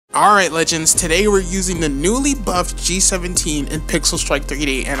Alright legends, today we're using the newly buffed G17 in Pixel Strike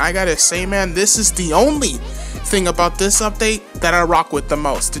 3D, and I gotta say man, this is the only thing about this update that I rock with the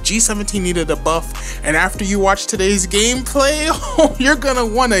most. The G17 needed a buff, and after you watch today's gameplay, you're gonna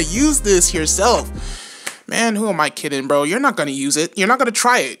wanna use this yourself. Man, who am I kidding, bro? You're not gonna use it. You're not gonna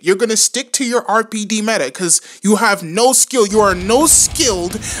try it. You're gonna stick to your RPD meta, because you have no skill. You are no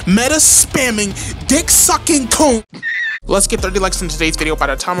skilled, meta spamming, dick sucking coon. Let's get 30 likes on today's video. By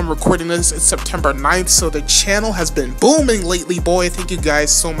the time I'm recording this, it's September 9th, so the channel has been booming lately, boy. Thank you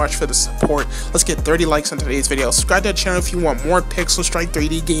guys so much for the support. Let's get 30 likes on today's video. Subscribe to the channel if you want more Pixel Strike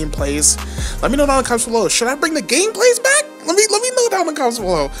 3D gameplays. Let me know down in the comments below. Should I bring the gameplays back? Let me know down in the comments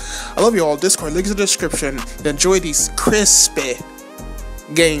below. I love you all. Discord, links in the description. Enjoy these crispy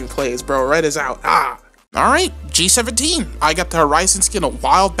gameplays, bro. Red is out. Alright, G17. I got the Horizon skin a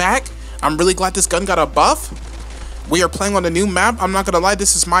while back. I'm really glad this gun got a buff. We are playing on a new map. I'm not gonna lie,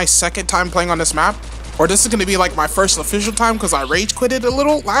 this is my second time playing on this map. Or this is gonna be like my first official time because I rage quitted a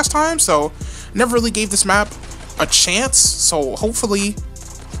little last time. So, never really gave this map a chance. So, hopefully,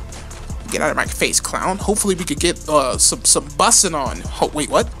 get out of my face, clown. Hopefully we could get some bussing on. Oh, wait,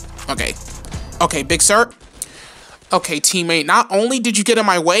 what? Okay. Okay, big sir. Okay, teammate, not only did you get in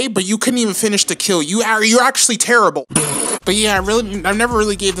my way, but you couldn't even finish the kill. You're actually terrible. But yeah, I never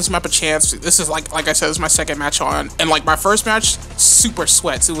really gave this map a chance. This is like I said, this is my second match on, and like my first match, super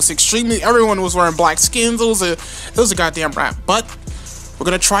sweats. It was extremely. Everyone was wearing black skins. It was a goddamn rap. But we're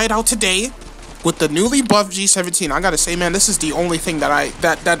gonna try it out today with the newly buffed G17. I gotta say, man, this is the only thing that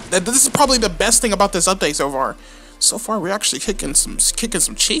this is probably the best thing about this update so far. So far, we're actually kicking some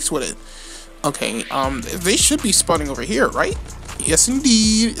chase with it. Okay, they should be spawning over here, right? Yes,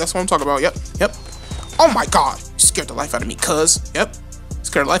 indeed. That's what I'm talking about. Yep. Oh my god. You scared the life out of me, cuz. Yep.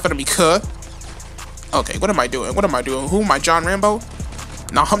 Scared the life out of me, cuz. Okay, what am I doing? Who am I, John Rambo?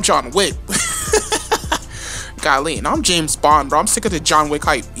 No, I'm John Wick. Golly, no, I'm James Bond, bro. I'm sick of the John Wick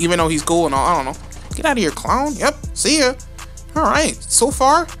hype, even though he's cool and all. I don't know. Get out of here, clown. Yep, see ya. Alright, so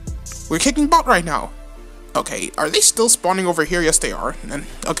far, we're kicking butt right now. Okay, are they still spawning over here? Yes, they are. And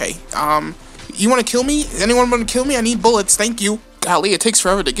okay, you want to kill me? Anyone want to kill me? I need bullets, thank you. Golly, it takes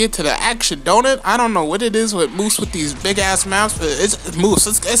forever to get to the action, don't it? I don't know what it is with Moose with these big ass maps, but it's Moose.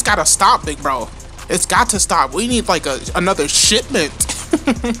 It's gotta stop, big bro. It's got to stop. We need like another shipment.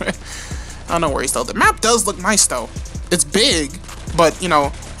 I don't know where he's though. The map does look nice though. It's big, but you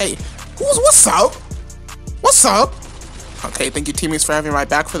know, hey, what's up? What's up? Okay, thank you teammates for having my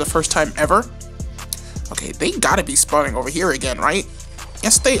back for the first time ever. Okay, they gotta be spawning over here again, right?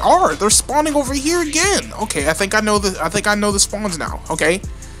 Yes, they are. They're spawning over here again. Okay, I think I know the spawns now. Okay,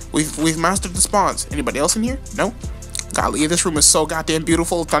 we've mastered the spawns. Anybody else in here? No. Golly, this room is so goddamn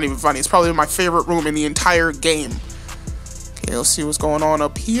beautiful. It's not even funny. It's probably my favorite room in the entire game. Okay, let's see what's going on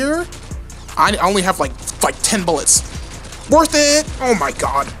up here. I only have like 10 bullets. Worth it. Oh my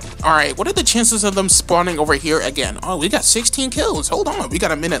god. All right, what are the chances of them spawning over here again? Oh, we got 16 kills. Hold on, we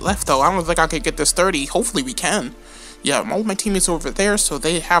got a minute left though. I don't think I could get this 30. Hopefully we can. Yeah, all my teammates over there, so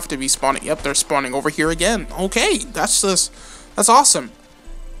they have to be spawning. Yep, they're spawning over here again. Okay, that's awesome.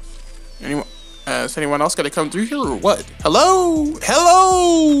 Is anyone else gonna come through here or what? Hello?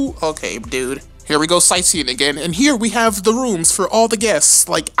 Okay, dude. Here we go sightseeing again, and here we have the rooms for all the guests.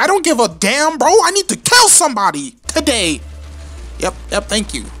 Like, I don't give a damn, bro. I need to kill somebody today. Yep,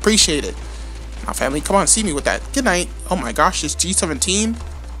 thank you. Appreciate it. My family, come on, see me with that. Good night. Oh my gosh, this G17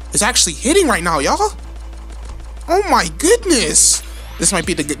 is actually hitting right now, y'all. Oh my goodness! This might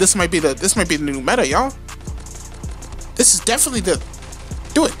be the new meta, y'all. This is definitely the.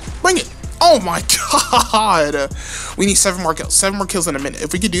 Do it, bring it. Oh my god! We need 7 more kills. 7 more kills in a minute.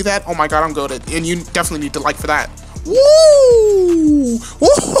 If we could do that, oh my god, I'm goated. And you definitely need to like for that. Woo!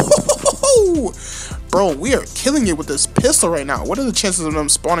 Woo! Bro, we are killing it with this pistol right now. What are the chances of them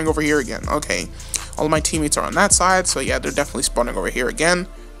spawning over here again? Okay, all of my teammates are on that side, so yeah, they're definitely spawning over here again.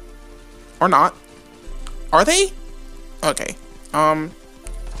 Or not. Are they? Okay.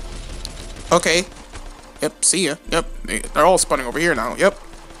 Okay. Yep, see ya. Yep, they're all spawning over here now. Yep.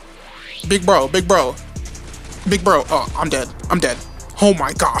 Big bro. Oh, I'm dead. Oh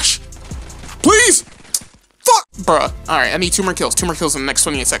my gosh. Please! Fuck! Bruh. Alright, I need 2 more kills. 2 more kills in the next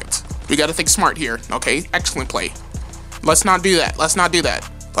 28 seconds. We gotta think smart here, okay? Excellent play. Let's not do that. Let's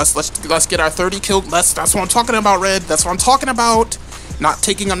get our 30 kill. That's what I'm talking about, Red. That's what I'm talking about. Not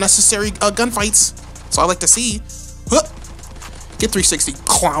taking unnecessary gunfights. That's all I like to see. Huh. Get 360,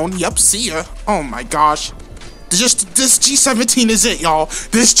 clown. Yep, see ya. Oh my gosh. This G17 is it, y'all.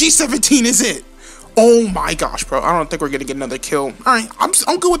 This G17 is it. Oh my gosh, bro. I don't think we're gonna get another kill. Alright,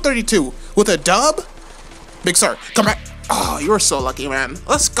 I'm good with 32. With a dub? Big sir, come back. Oh, you're so lucky, man.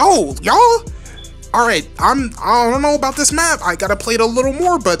 Let's go, y'all. All right, I don't know about this map. I gotta play it a little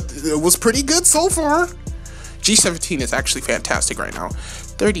more, but it was pretty good so far. G17 is actually fantastic right now.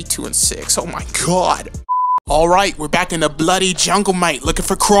 32-6. Oh my god. All right, we're back in the bloody jungle, mate. Looking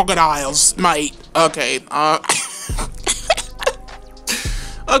for crocodiles, mate. Okay.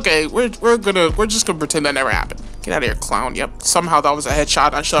 Okay, we're just gonna pretend that never happened. Get out of here, clown. Yep. Somehow that was a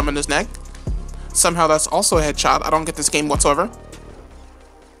headshot. I shot him in his neck. Somehow that's also a headshot. I don't get this game whatsoever.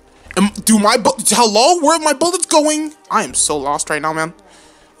 Hello? Where are my bullets going? I am so lost right now, man.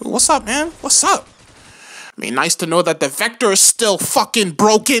 What's up, man? What's up? I mean, nice to know that the vector is still fucking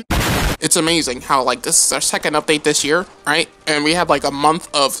broken. It's amazing how, like, this is our second update this year, right? And we had, like, a month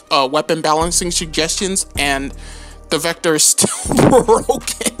of weapon balancing suggestions, and the vector is still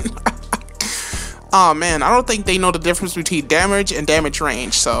broken. Oh, man, I don't think they know the difference between damage and damage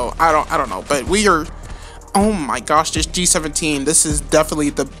range, so I don't know. But we are... Oh my gosh, this G17, this is definitely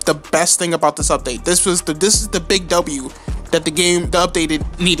the best thing about this update. This is the big W that the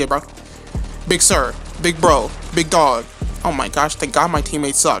update needed, bro. Big sir, big bro, big dog. Oh my gosh, thank God my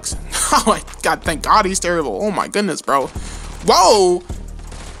teammate sucks. Oh my god, thank God he's terrible. Oh my goodness, bro. Whoa!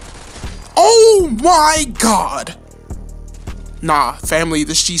 Oh my god! Nah, family,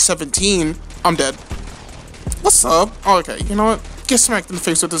 this G17, I'm dead. What's up? Oh, okay, you know what? Get smacked in the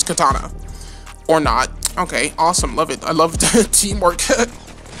face with this katana. Or not. Okay, awesome. Love it. I love the teamwork.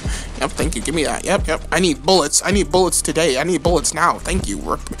 Yep, thank you. Give me that. Yep. I need bullets. I need bullets today. I need bullets now. Thank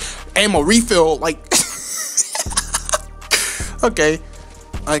you. Ammo refill. Like... Okay.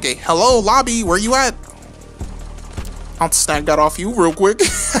 Hello, lobby. Where you at? I'll snag that off you real quick.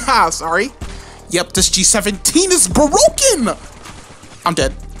 Sorry. Yep, this G17 is broken. I'm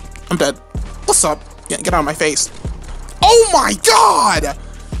dead. What's up? Get out of my face. Oh my god!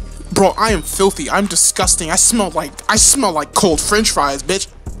 Bro, I am filthy. I'm disgusting. I smell like cold French fries, bitch.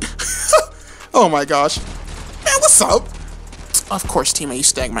 Oh my gosh. Man, what's up? Of course, teammate, you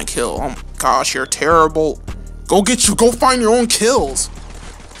snagged my kill. Oh my gosh, you're terrible. Go find your own kills.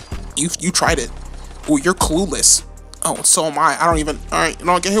 You tried it. Oh, you're clueless. Oh, so am I. I don't even. All right,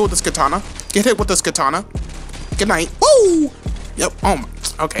 get hit with this katana. Good night. Woo! Yep. Oh my.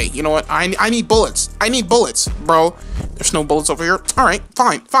 Okay, you know what? I need bullets. Bro. There's no bullets over here. All right,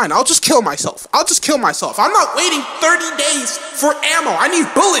 fine. I'll just kill myself. I'm not waiting 30 days for ammo. I need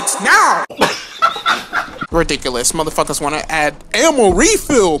bullets now. Ridiculous. Motherfuckers want to add ammo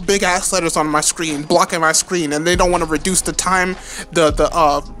refill. Big ass letters on my screen, blocking my screen, and they don't want to reduce the time, the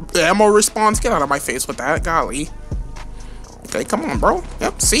ammo response. Get out of my face with that. Golly. Okay, come on, bro.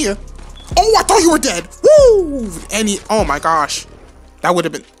 Yep, see ya. Oh, I thought you were dead. Woo! Oh my gosh. That would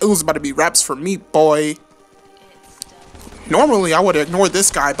have been, it was about to be raps for me, boy. Normally, I would ignore this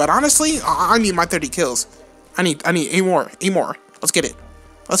guy, but honestly, I need my 30 kills. I need 8 more. Let's get it.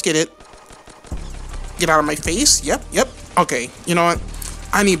 Get out of my face. Yep. Okay, you know what?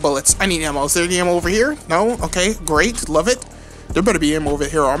 I need bullets. I need ammo. Is there any ammo over here? No? Okay, great. Love it. There better be ammo over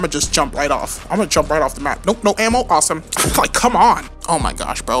here, or I'm gonna just jump right off. The map. Nope, no ammo. Awesome. Like, come on. Oh my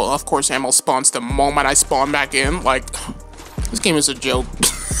gosh, bro. Of course, ammo spawns the moment I spawn back in. Like, this game is a joke.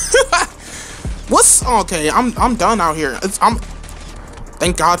 Okay, I'm done out here.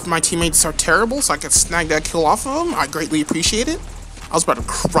 Thank God my teammates are terrible, so I can snag that kill off of them. I greatly appreciate it. I was about to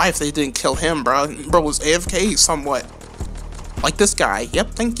cry if they didn't kill him, bro. Bro was AFK somewhat. Like this guy.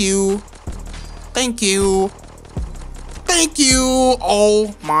 Yep, thank you.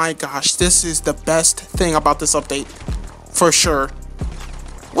 Oh my gosh, this is the best thing about this update. For sure.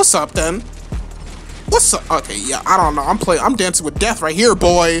 What's up, then? What's up? Okay, yeah, I don't know. I'm dancing with death right here,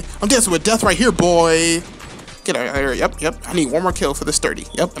 boy. Get out of here. Yep. I need one more kill for this 30.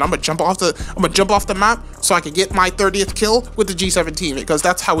 Yep, and I'm gonna jump off the map so I can get my 30th kill with the G17, because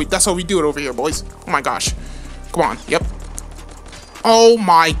that's how we do it over here, boys. Oh my gosh. Come on. Yep. Oh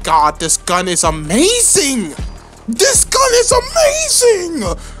my god, this gun is amazing.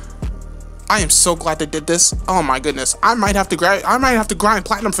 I am so glad they did this. Oh my goodness. I might have to grind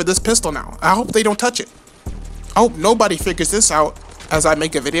platinum for this pistol now. I hope they don't touch it. I hope nobody figures this out as I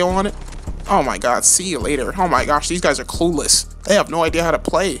make a video on it. Oh my god, see you later. Oh my gosh, these guys are clueless. They have no idea how to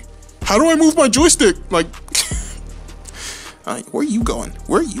play. How do I move my joystick? Like, where are you going?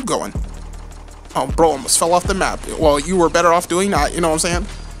 Oh, bro, almost fell off the map. Well, you were better off doing that, you know what I'm saying?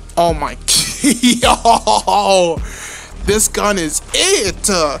 Oh my, yo, this gun is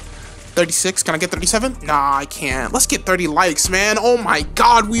it. 36, can I get 37? Nah, I can't. Let's get 30 likes, man. Oh my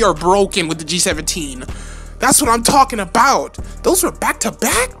god, we are broken with the G17. That's what I'm talking about. Those were back to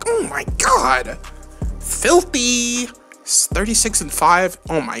back? Oh my god. Filthy. 36 and 5.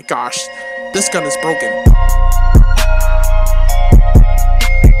 Oh my gosh. This gun is broken.